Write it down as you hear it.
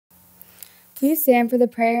Please stand for the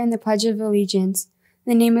prayer and the Pledge of Allegiance.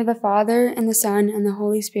 In the name of the Father, and the Son, and the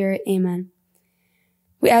Holy Spirit. Amen.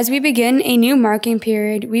 As we begin a new marking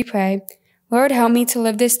period, we pray, Lord, help me to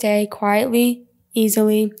live this day quietly,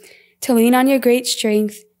 easily, to lean on your great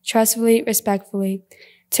strength, trustfully, respectfully,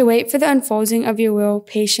 to wait for the unfolding of your will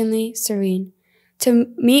patiently, serene,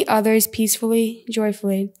 to meet others peacefully,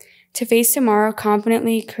 joyfully, to face tomorrow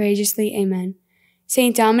confidently, courageously. Amen.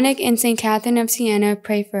 Saint Dominic and Saint Catherine of Siena,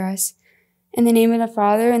 pray for us. In the name of the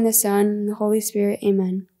Father, and the Son, and the Holy Spirit.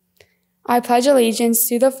 Amen. I pledge allegiance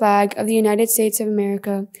to the flag of the United States of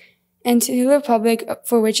America and to the republic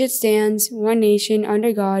for which it stands, one nation,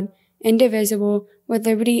 under God, indivisible, with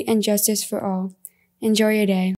liberty and justice for all. Enjoy your day.